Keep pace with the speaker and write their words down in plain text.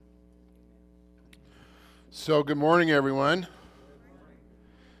So good morning, everyone.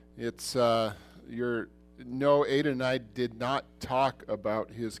 It's Aiden and I did not talk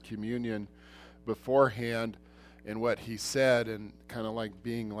about his communion beforehand and what he said, and kind of like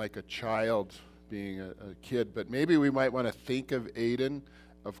being like a child, being a kid. But maybe we might want to think of Aiden,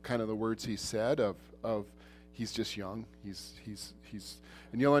 of kind of the words he said, of he's just young. He's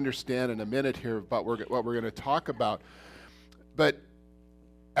and you'll understand in a minute here about what we're going to talk about. But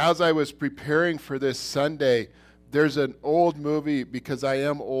as I was preparing for this Sunday, there's an old movie, because I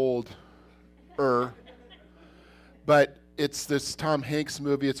am older, but it's this Tom Hanks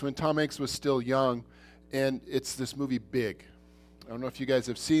movie. It's when Tom Hanks was still young, and it's this movie Big. I don't know if you guys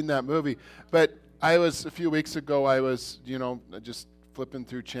have seen that movie, but a few weeks ago, I was, just flipping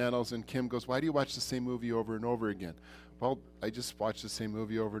through channels, and Kim goes, "Why do you watch the same movie over and over again?" Well, I just watched the same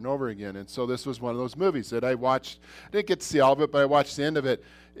movie over and over again. And so this was one of those movies that I watched. I didn't get to see all of it, but I watched the end of it.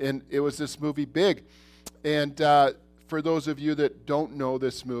 And it was this movie, Big. And for those of you that don't know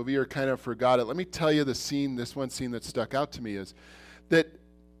this movie or kind of forgot it, let me tell you this one scene that stuck out to me is that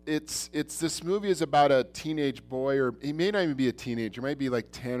this movie is about a teenage boy, or he may not even be a teenager, he might be like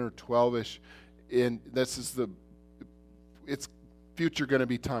 10 or 12-ish. And it's future going to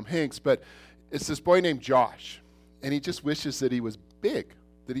be Tom Hanks, but it's this boy named Josh. And he just wishes that he was big,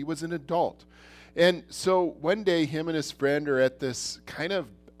 that he was an adult. And so one day, him and his friend are at this kind of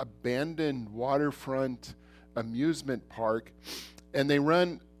abandoned waterfront amusement park, and they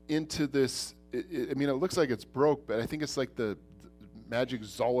run into this, it looks like it's broke, but I think it's like the magic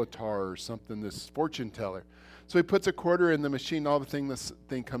Zolotar or something, this fortune teller. So he puts a quarter in the machine, this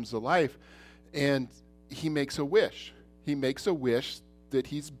thing comes to life, and he makes a wish. He makes a wish that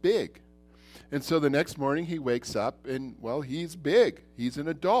he's big. And so the next morning he wakes up and, well, he's big. He's an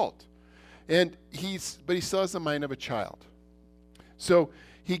adult. But he still has the mind of a child. So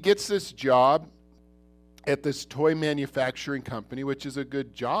he gets this job at this toy manufacturing company, which is a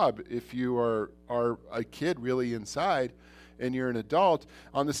good job if you are a kid really inside and you're an adult,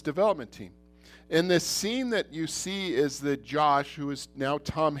 on this development team. And the scene that you see is that Josh, who is now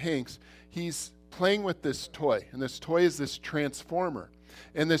Tom Hanks, he's playing with this toy. And this toy is this transformer.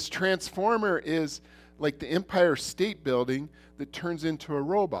 And this transformer is like the Empire State Building that turns into a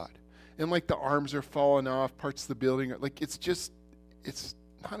robot. And like the arms are falling off, parts of the building it's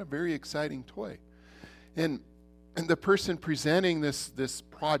not a very exciting toy. And the person presenting this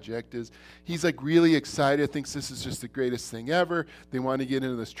project he's like really excited, thinks this is just the greatest thing ever. They want to get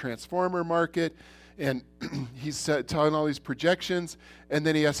into this transformer market. And he's telling all these projections. And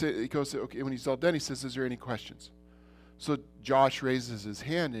then he goes, okay, when he's all done, he says, "Is there any questions?" So Josh raises his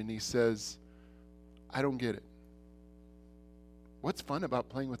hand and he says, "I don't get it. What's fun about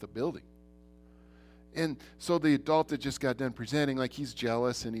playing with a building?" And so the adult that just got done presenting, like, he's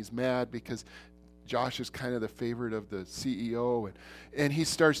jealous and he's mad because Josh is kind of the favorite of the CEO. And he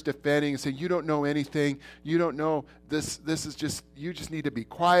starts defending and saying, "You don't know anything. You don't know this. This is just, you just need to be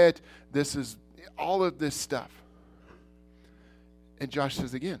quiet. This is all of this stuff." And Josh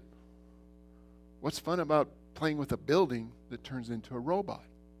says again, "What's fun about playing with a building that turns into a robot?"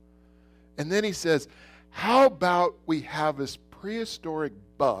 And then he says, "How about we have this prehistoric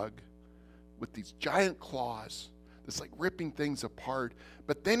bug with these giant claws that's like ripping things apart,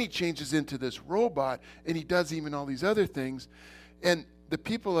 but then he changes into this robot and he does even all these other things." And the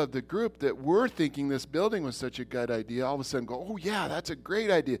people of the group that were thinking this building was such a good idea all of a sudden go, "Oh yeah, that's a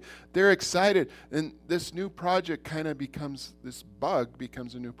great idea." They're excited. And this new project this bug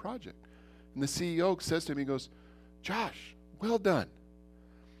becomes a new project. And the CEO says to him, he goes, "Josh, well done."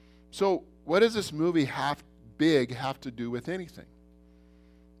 So what does this movie Big have to do with anything?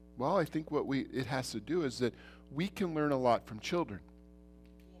 Well, I think it has to do is that we can learn a lot from children.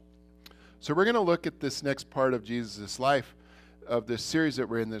 So we're going to look at this next part of Jesus' life, of this series that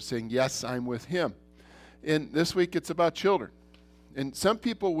we're in, that's saying, "Yes, I'm with him." And this week it's about children. And some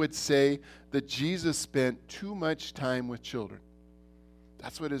people would say that Jesus spent too much time with children.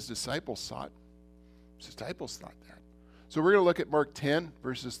 That's what his disciples thought. His disciples thought that. So we're going to look at Mark 10,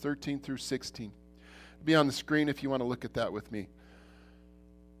 verses 13 through 16. It'll be on the screen if you want to look at that with me. It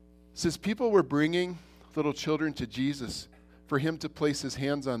says, "People were bringing little children to Jesus for him to place his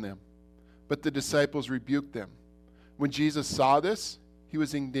hands on them, but the disciples rebuked them. When Jesus saw this, he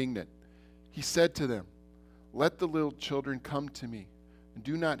was indignant. He said to them, 'Let the little children come to me, and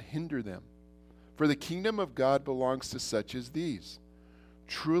do not hinder them, for the kingdom of God belongs to such as these.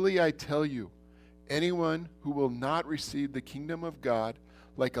 Truly I tell you, anyone who will not receive the kingdom of God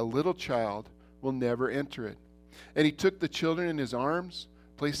like a little child will never enter it.' And he took the children in his arms,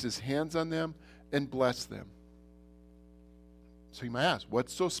 placed his hands on them, and blessed them." So you might ask,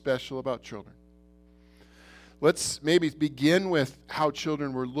 what's so special about children? let's maybe begin with how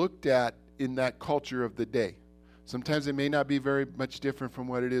children were looked at in that culture of the day. Sometimes it may not be very much different from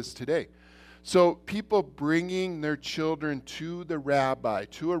what it is today. So people bringing their children to a rabbi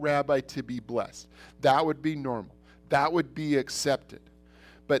to be blessed, that would be normal. That would be accepted.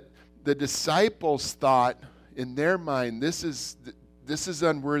 But the disciples thought in their mind, this is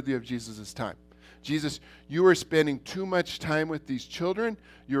unworthy of Jesus' time. Jesus, you are spending too much time with these children.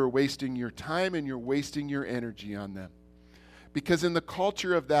 You're wasting your time and you're wasting your energy on them. Because in the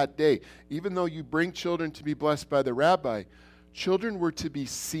culture of that day, even though you bring children to be blessed by the rabbi, children were to be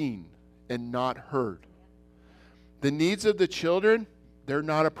seen and not heard. The needs of the children, they're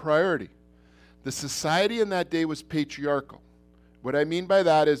not a priority. The society in that day was patriarchal. What I mean by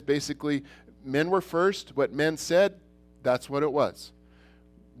that is basically men were first. What men said, that's what it was.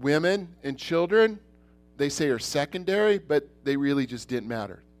 Women and children, they say are secondary, but they really just didn't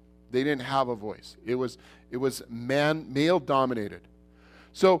matter. They didn't have a voice. It was male dominated.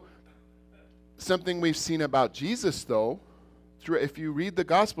 So something we've seen about Jesus, though, if you read the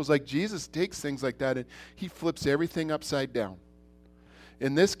Gospels, like Jesus takes things like that and he flips everything upside down.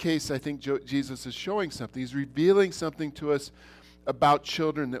 In this case, I think Jesus is showing something. He's revealing something to us about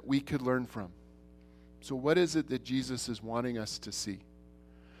children that we could learn from. So what is it that Jesus is wanting us to see?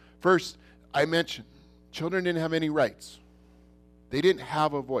 First, I mentioned children didn't have any rights. They didn't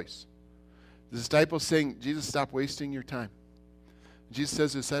have a voice. The disciples saying, Jesus, stop wasting your time. Jesus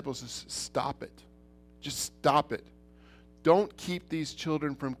says to the disciples, stop it. Just stop it. Don't keep these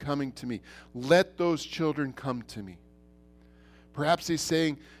children from coming to me. Let those children come to me. Perhaps he's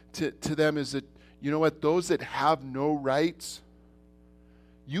saying to them is that, you know what, those that have no rights,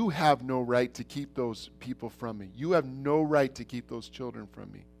 you have no right to keep those people from me. You have no right to keep those children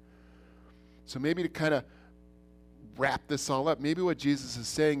from me. So maybe to kind of wrap this all up, maybe what Jesus is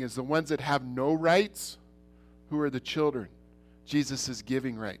saying is the ones that have no rights, who are the children, Jesus is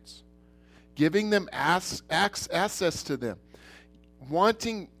giving rights. Giving them access to them.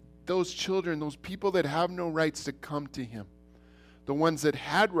 Wanting those children, those people that have no rights to come to him. The ones that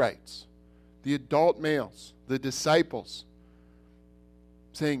had rights, the adult males, the disciples,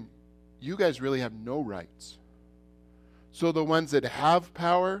 saying, you guys really have no rights. So the ones that have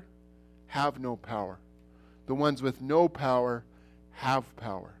power have no power. The ones with no power have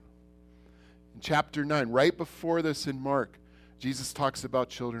power. In chapter 9, right before this in Mark, Jesus talks about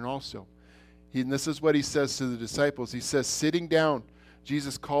children also. And this is what he says to the disciples. He says, sitting down,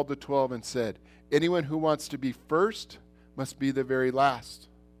 Jesus called the 12 and said, anyone who wants to be first must be the very last,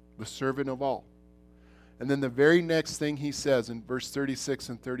 the servant of all. And then the very next thing he says in verse 36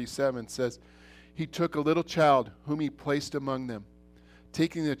 and 37 says, he took a little child whom he placed among them.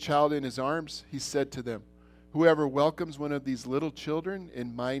 Taking the child in his arms, he said to them, whoever welcomes one of these little children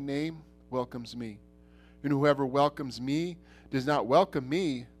in my name welcomes me. And whoever welcomes me does not welcome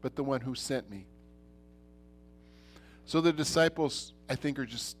me, but the one who sent me. So the disciples, I think, are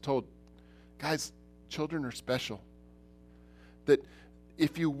just told, guys, children are special. That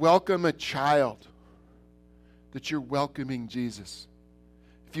if you welcome a child, that you're welcoming Jesus.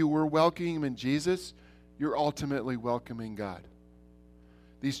 If you were welcoming him in Jesus, you're ultimately welcoming God.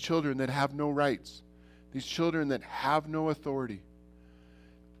 These children that have no rights, these children that have no authority,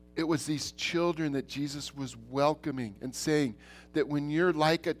 it was these children that Jesus was welcoming and saying that when you're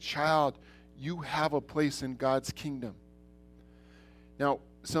like a child, you have a place in God's kingdom. Now,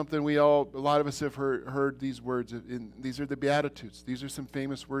 something a lot of us have heard these words. These are the Beatitudes. These are some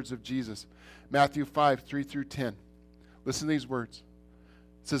famous words of Jesus. Matthew 5, 3 through 10. Listen to these words.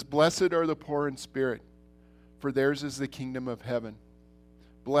 It says, blessed are the poor in spirit, for theirs is the kingdom of heaven.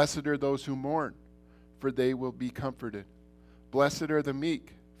 Blessed are those who mourn, for they will be comforted. Blessed are the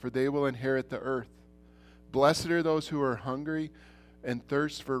meek, for they will inherit the earth. Blessed are those who are hungry and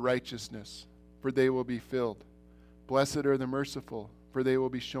thirst for righteousness, for they will be filled. Blessed are the merciful, for they will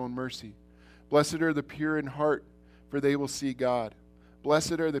be shown mercy. Blessed are the pure in heart, for they will see God.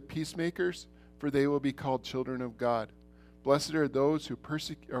 Blessed are the peacemakers, for they will be called children of God. Blessed are those who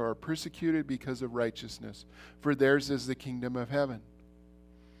are persecuted because of righteousness, for theirs is the kingdom of heaven.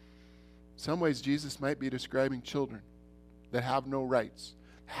 In some ways, Jesus might be describing children that have no rights,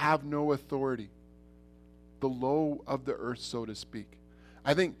 have no authority, the low of the earth, so to speak.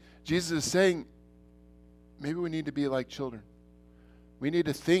 I think Jesus is saying, maybe we need to be like children. We need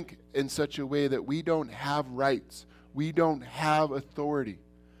to think in such a way that we don't have rights. We don't have authority.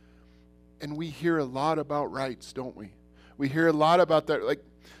 And we hear a lot about rights, don't we? We hear a lot about that. Like,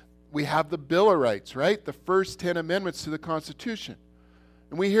 we have the Bill of Rights, right? The first 10 amendments to the Constitution.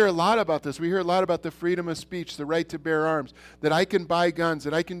 And we hear a lot about this. We hear a lot about the freedom of speech, the right to bear arms, that I can buy guns,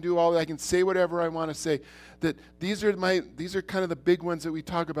 that I can do all that, I can say whatever I want to say. That these are kind of the big ones that we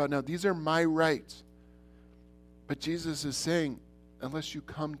talk about now. These are my rights. But Jesus is saying, unless you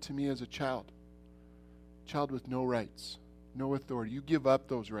come to me as a child with no rights, no authority, you give up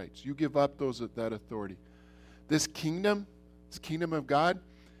those rights. You give up that authority. This kingdom of God,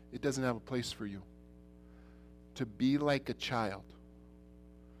 it doesn't have a place for you. To be like a child.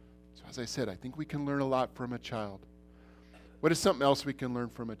 So as I said, I think we can learn a lot from a child. What is something else we can learn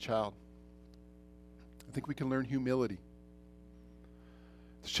from a child? I think we can learn humility.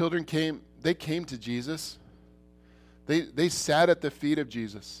 The children came to Jesus. They sat at the feet of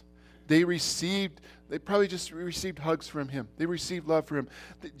Jesus. They probably just received hugs from him. They received love from him.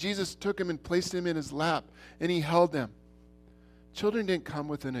 Jesus took him and placed him in his lap, and he held them. Children didn't come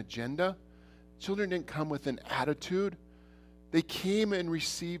with an agenda. Children didn't come with an attitude. They came and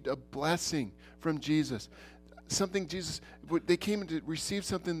received a blessing from Jesus. They came to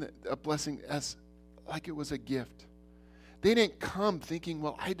receive a blessing as like it was a gift. They didn't come thinking,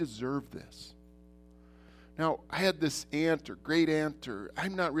 well, I deserve this. Now, I had this aunt or great aunt, or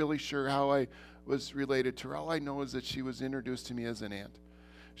I'm not really sure how I was related to her. All I know is that she was introduced to me as an aunt.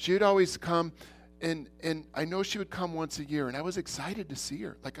 She would always come, and I know she would come once a year, and I was excited to see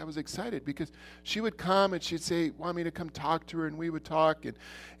her. Like, I was excited because she would come and she'd say, want me to come talk to her, and we would talk,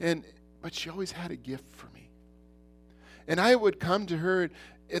 but she always had a gift for me. And I would come to her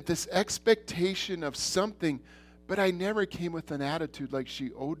at this expectation of something, but I never came with an attitude like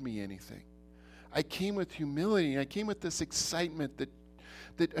she owed me anything. I came with humility, and I came with this excitement that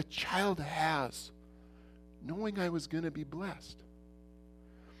a child has, knowing I was going to be blessed.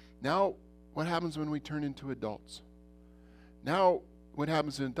 Now, what happens when we turn into adults? Now, what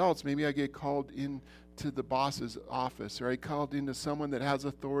happens to adults? Maybe I get called into the boss's office, or I called into someone that has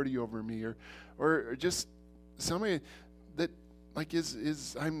authority over me, or just somebody that like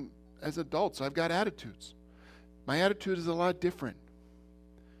I'm as adults, I've got attitudes. My attitude is a lot different.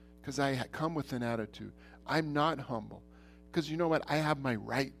 Because I come with an attitude. I'm not humble. Because you know what? I have my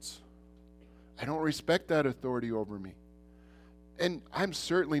rights. I don't respect that authority over me. And I'm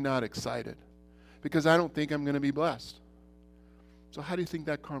certainly not excited. Because I don't think I'm going to be blessed. So how do you think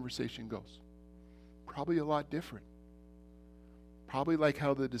that conversation goes? Probably a lot different. Probably like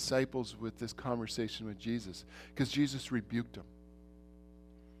how the disciples with this conversation with Jesus. Because Jesus rebuked them.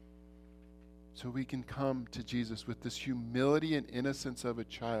 So we can come to Jesus with this humility and innocence of a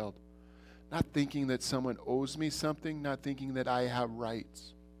child, not thinking that someone owes me something, not thinking that I have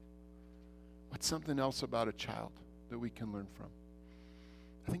rights. What's something else about a child that we can learn from?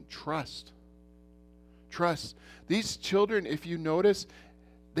 I think trust. Trust. These children, if you notice,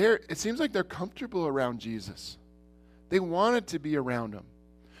 it seems like they're comfortable around Jesus. They wanted to be around him.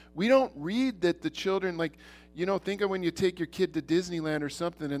 We don't read that the children, think of when you take your kid to Disneyland or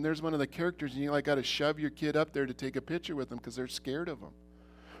something, and there's one of the characters, and you got to shove your kid up there to take a picture with them because they're scared of them.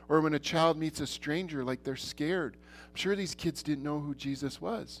 Or when a child meets a stranger, they're scared. I'm sure these kids didn't know who Jesus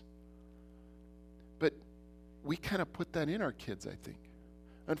was. But we kind of put that in our kids, I think.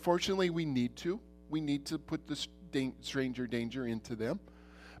 Unfortunately, we need to. We need to put the stranger danger into them.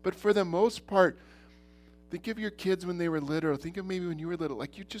 But for the most part, think of your kids when they were little. Think of maybe when you were little.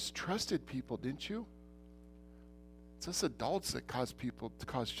 You just trusted people, didn't you? It's us adults that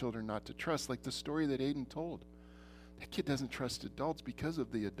cause children not to trust, like the story that Aiden told. That kid doesn't trust adults because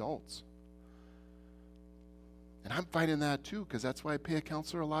of the adults. And I'm finding that too, because that's why I pay a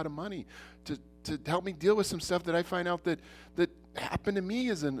counselor a lot of money to help me deal with some stuff that I find out that happened to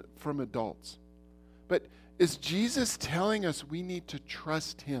me from adults. But is Jesus telling us we need to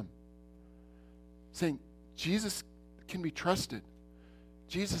trust him? Saying Jesus can be trusted.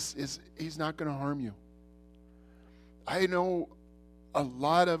 He's not going to harm you. I know a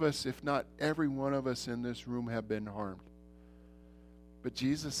lot of us, if not every one of us in this room, have been harmed. But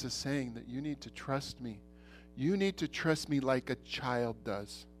Jesus is saying that you need to trust me. You need to trust me like a child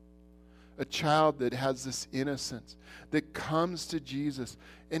does. A child that has this innocence, that comes to Jesus,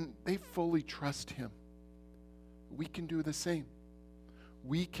 and they fully trust him. We can do the same.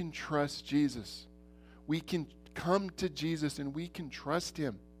 We can trust Jesus. We can come to Jesus and we can trust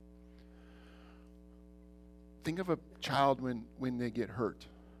him. Think of a child when they get hurt.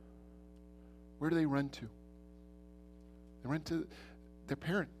 Where do they run to? They run to their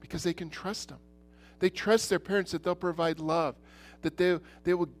parent because they can trust them. They trust their parents that they'll provide love, that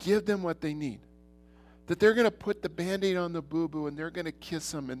they will give them what they need, that they're going to put the Band-Aid on the boo-boo and they're going to kiss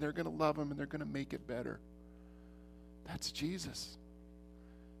them and they're going to love them and they're going to make it better. That's Jesus.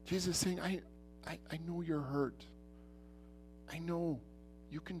 Jesus is saying, I know you're hurt. I know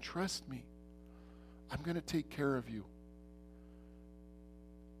You can trust me. I'm going to take care of you.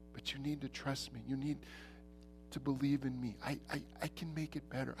 But you need to trust me. You need to believe in me. I can make it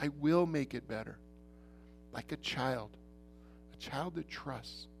better. I will make it better. Like a child that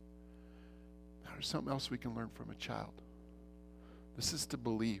trusts. Now, there's something else we can learn from a child. This is to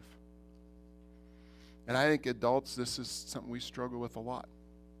believe. And I think adults, this is something we struggle with a lot.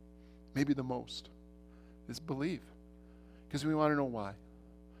 Maybe the most. Is believe. Because we want to know why.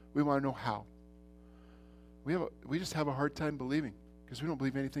 We want to know how. We just have a hard time believing because we don't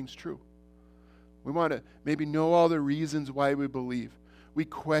believe anything's true. We want to maybe know all the reasons why we believe. We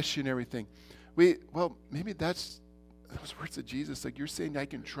question everything. Maybe that's those words of Jesus, like you're saying I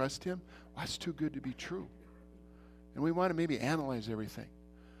can trust him. Well, that's too good to be true. And we want to maybe analyze everything.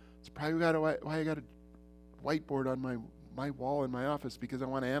 It's probably why I got a whiteboard on my wall in my office, because I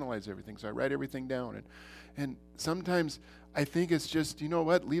want to analyze everything. So I write everything down. And sometimes I think it's just, you know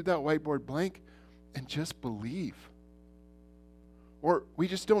what, leave that whiteboard blank and just believe. Or we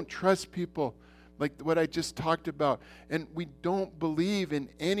just don't trust people, like what I just talked about. And we don't believe in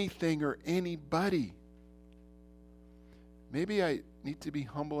anything or anybody. Maybe I need to be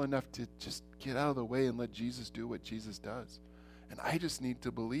humble enough to just get out of the way and let Jesus do what Jesus does. And I just need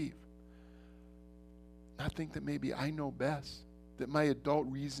to believe. Not think that maybe I know best, that my adult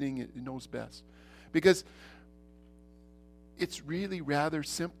reasoning knows best. Because it's really rather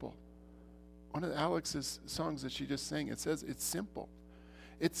simple. One of Alex's songs that she just sang, it says it's simple.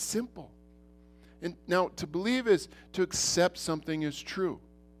 It's simple. And now to believe is to accept something as true.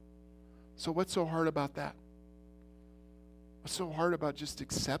 So what's so hard about that? What's so hard about just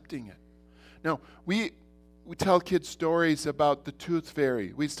accepting it? Now, we tell kids stories about the tooth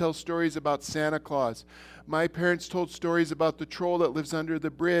fairy. We tell stories about Santa Claus. My parents told stories about the troll that lives under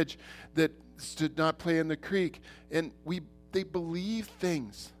the bridge that did not play in the creek. And they believe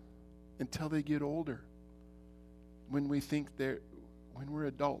things until they get older. When we're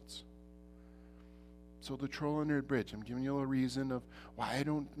adults. So the troll under the bridge, I'm giving you a reason of why I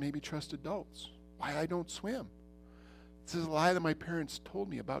don't maybe trust adults. Why I don't swim. This is a lie that my parents told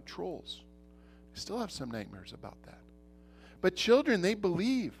me about trolls. I still have some nightmares about that. But children, they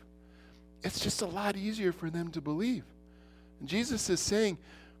believe. It's just a lot easier for them to believe. And Jesus is saying,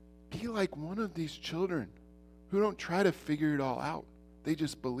 be like one of these children who don't try to figure it all out. They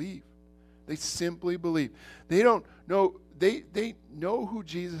just believe. They simply believe. They don't know, they know who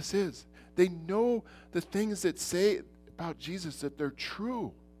Jesus is. They know the things that say about Jesus that they're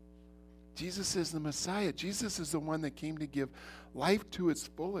true. Jesus is the Messiah. Jesus is the one that came to give life to its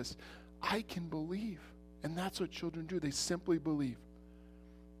fullest. I can believe. And that's what children do. They simply believe.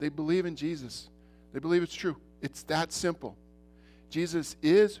 They believe in Jesus. They believe it's true. It's that simple. Jesus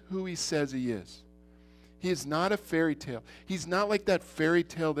is who he says he is. He is not a fairy tale. He's not like that fairy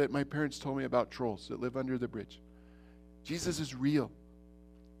tale that my parents told me about trolls that live under the bridge. Jesus is real.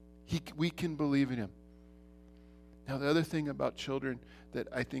 We can believe in him. Now, the other thing about children that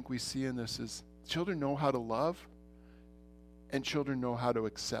I think we see in this is children know how to love and children know how to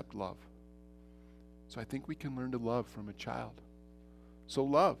accept love. So I think we can learn to love from a child. So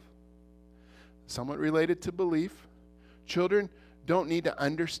love. Somewhat related to belief. Children don't need to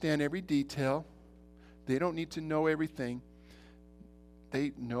understand every detail. They don't need to know everything.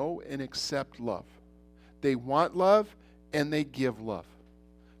 They know and accept love. They want love and they give love.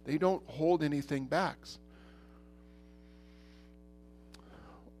 They don't hold anything back.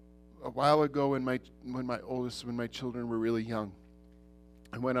 A while ago when my children were really young,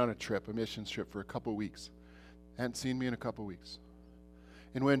 I went on a missions trip for a couple weeks. Hadn't seen me in a couple weeks.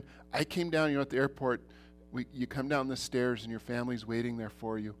 And when I came down, at the airport, you come down the stairs and your family's waiting there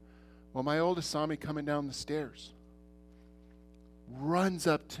for you. Well, my oldest saw me coming down the stairs, runs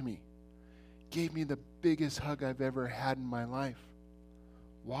up to me, gave me the biggest hug I've ever had in my life.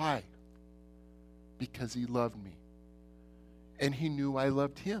 Why? Because he loved me. And he knew I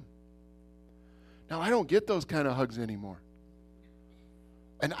loved him. Now, I don't get those kind of hugs anymore.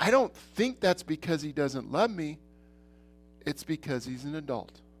 And I don't think that's because he doesn't love me. It's because he's an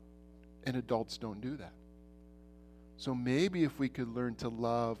adult. And adults don't do that. So maybe if we could learn to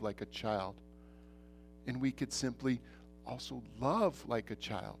love like a child, and we could simply also love like a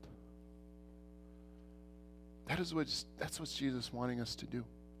child. That's what Jesus is wanting us to do.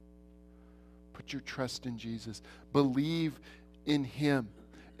 Put your trust in Jesus. Believe in him.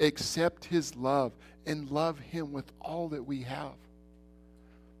 Accept his love and love him with all that we have.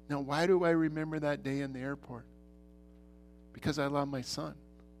 Now, why do I remember that day in the airport? Because I love my son.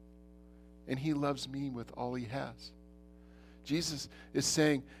 And he loves me with all he has. Jesus is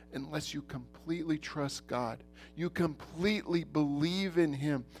saying, unless you completely trust God, you completely believe in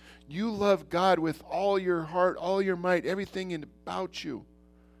him, you love God with all your heart, all your might, everything about you,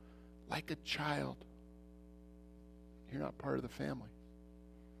 like a child, you're not part of the family.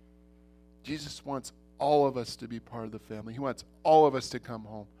 Jesus wants all of us to be part of the family. He wants all of us to come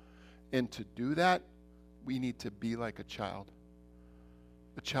home. And to do that, we need to be like a child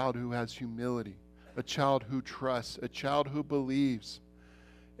who has humility, a child who trusts, a child who believes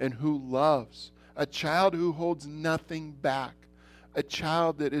and who loves, a child who holds nothing back, a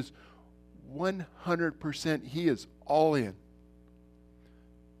child that is 100%, he is all in.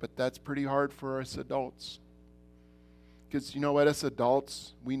 But that's pretty hard for us adults. Because you know what, us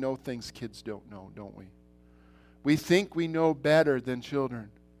adults, we know things kids don't know, don't we? We think we know better than children.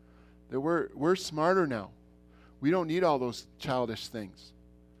 That we're smarter now. We don't need all those childish things.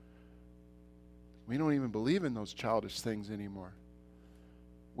 We don't even believe in those childish things anymore.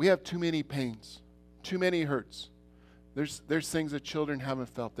 We have too many pains, too many hurts. There's things that children haven't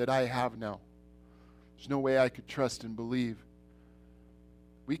felt that I have now. There's no way I could trust and believe.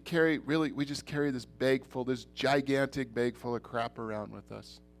 We just carry this gigantic bag full of crap around with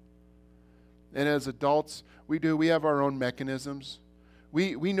us. And as adults, we have our own mechanisms.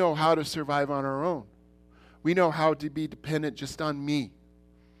 We know how to survive on our own. We know how to be dependent just on me.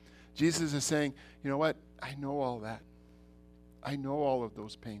 Jesus is saying, you know what? I know all that. I know all of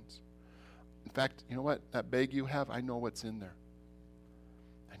those pains. In fact, you know what? That bag you have, I know what's in there.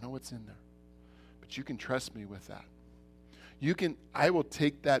 I know what's in there. But you can trust me with that. I will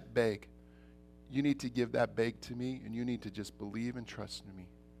take that bag. You need to give that bag to me, and you need to just believe and trust in me.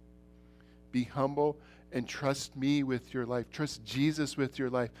 Be humble and trust me with your life. Trust Jesus with your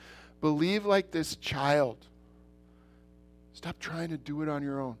life. Believe like this child. Stop trying to do it on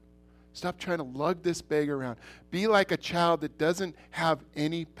your own. Stop trying to lug this bag around. Be like a child that doesn't have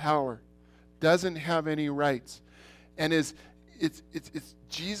any power, doesn't have any rights. And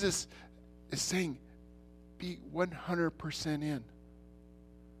Jesus is saying, be 100% in.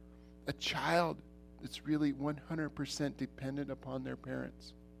 A child that's really 100% dependent upon their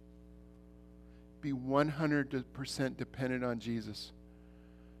parents. Be 100% dependent on Jesus.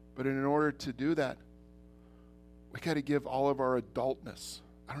 But in order to do that, we got to give all of our adultness.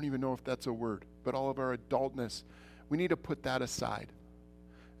 I don't even know if that's a word, but all of our adultness, we need to put that aside.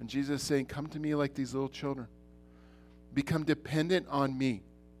 And Jesus is saying, come to me like these little children. Become dependent on me.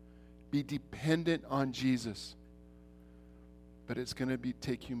 Be dependent on Jesus. But it's going to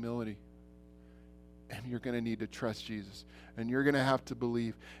take humility. And you're going to need to trust Jesus. And you're going to have to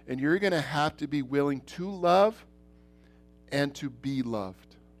believe. And you're going to have to be willing to love and to be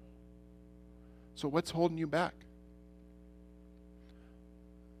loved. So what's holding you back?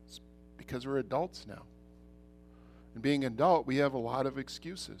 It's because we're adults now. And being an adult, we have a lot of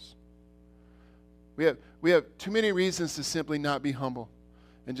excuses. We have too many reasons to simply not be humble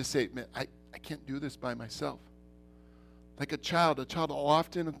and just say, man, I can't do this by myself. Like a child will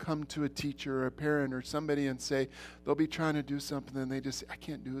often come to a teacher or a parent or somebody and say, they'll be trying to do something and they just say, I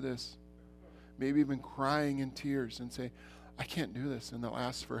can't do this. Maybe even crying in tears and say, I can't do this. And they'll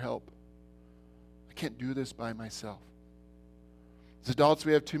ask for help. I can't do this by myself. As adults,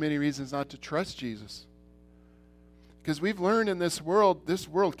 we have too many reasons not to trust Jesus. Because we've learned in this world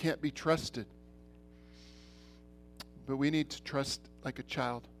can't be trusted. But we need to trust like a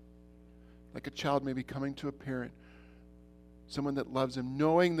child. Like a child maybe coming to a parent, someone that loves him,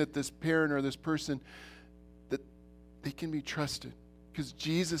 knowing that this parent or this person, that they can be trusted. Because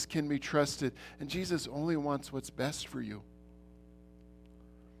Jesus can be trusted. And Jesus only wants what's best for you.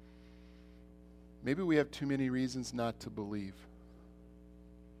 Maybe we have too many reasons not to believe.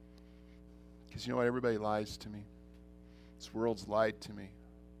 Because you know what? Everybody lies to me. This world's lied to me.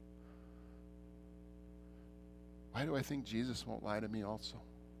 Why do I think Jesus won't lie to me also?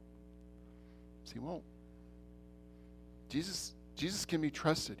 He won't. Jesus can be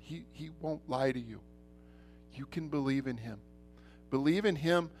trusted. He won't lie to you. You can believe in him. Believe in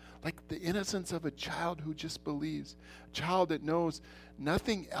him like the innocence of a child who just believes. A child that knows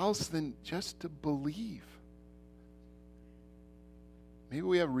nothing else than just to believe. Maybe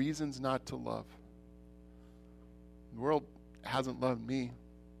we have reasons not to love. The world hasn't loved me.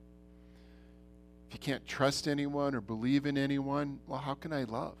 If you can't trust anyone or believe in anyone, well, how can I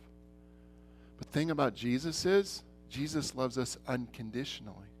love? But the thing about Jesus is, Jesus loves us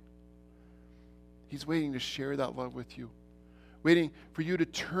unconditionally. He's waiting to share that love with you. Waiting for you to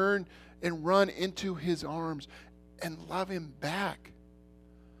turn and run into his arms and love him back.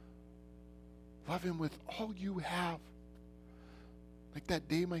 Love him with all you have. Like that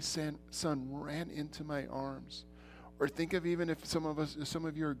day my son ran into my arms. Or think of even if some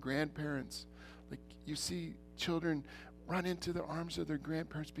of you are grandparents, like you see children run into the arms of their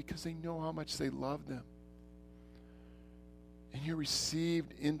grandparents because they know how much they love them. And you're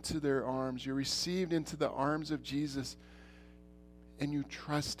received into their arms. You're received into the arms of Jesus. And you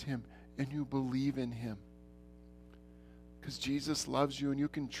trust him and you believe in him. Because Jesus loves you and you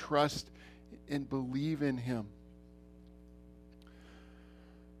can trust and believe in him.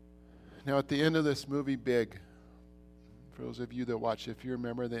 Now at the end of this movie, Big, for those of you that watch it, if you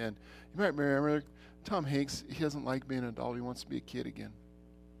remember the end, you might remember Tom Hanks, he doesn't like being an adult. He wants to be a kid again.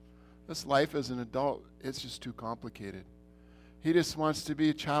 This life as an adult, it's just too complicated. He just wants to be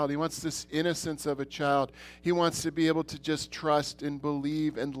a child. He wants this innocence of a child. He wants to be able to just trust and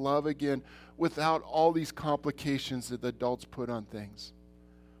believe and love again without all these complications that the adults put on things.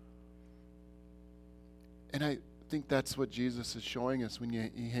 And I think that's what Jesus is showing us when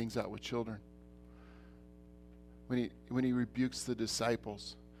he hangs out with children. When he rebukes the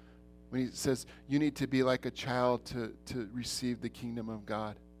disciples. When he says, you need to be like a child to receive the kingdom of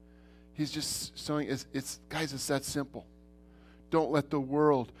God. He's just showing, guys, it's that simple. Don't let the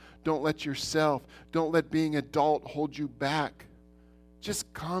world, don't let yourself, don't let being adult hold you back.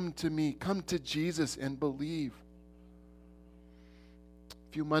 Just come to me, come to Jesus and believe.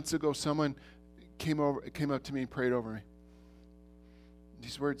 A few months ago, someone came up to me and prayed over me.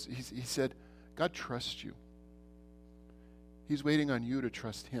 These words, he said, God trusts you. He's waiting on you to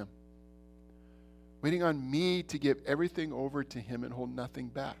trust him. Waiting on me to give everything over to him and hold nothing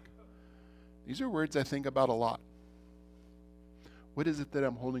back. These are words I think about a lot. What is it that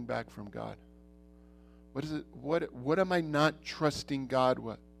I'm holding back from God? What is it? What am I not trusting God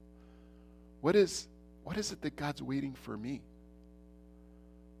with? What is it that God's waiting for me?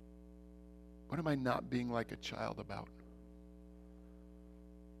 What am I not being like a child about?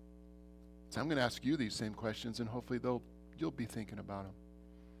 So I'm going to ask you these same questions, and hopefully you'll be thinking about them.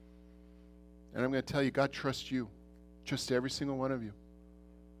 And I'm going to tell you, God trusts you. Trusts every single one of you.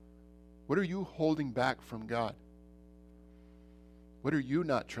 What are you holding back from God? What are you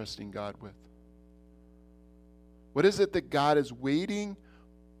not trusting God with? What is it that God is waiting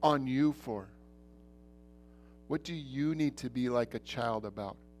on you for? What do you need to be like a child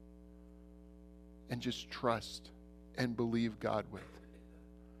about? And just trust and believe God with?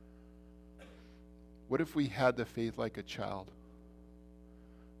 What if we had the faith like a child?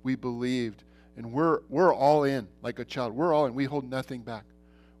 We believed, and we're all in like a child. We're all in. We hold nothing back.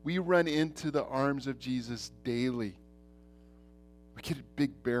 We run into the arms of Jesus daily. We get a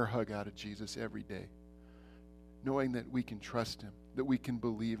big bear hug out of Jesus every day, knowing that we can trust him, that we can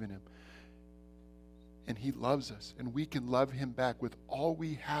believe in him. And he loves us, and we can love him back with all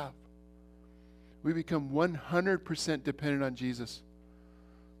we have. We become 100% dependent on Jesus,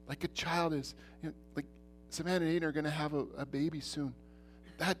 like a child is. Like Savannah and Aiden are going to have a baby soon.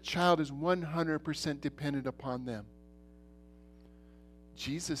 That child is 100% dependent upon them.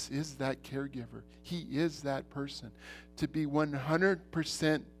 Jesus is that caregiver. He is that person. To be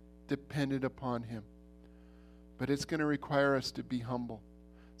 100% dependent upon him. But it's going to require us to be humble.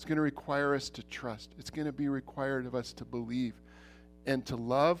 It's going to require us to trust. It's going to be required of us to believe and to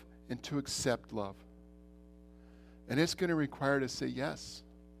love and to accept love. And it's going to require us to say, yes,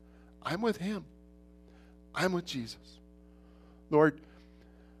 I'm with him. I'm with Jesus. Lord,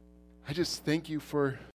 I just thank you for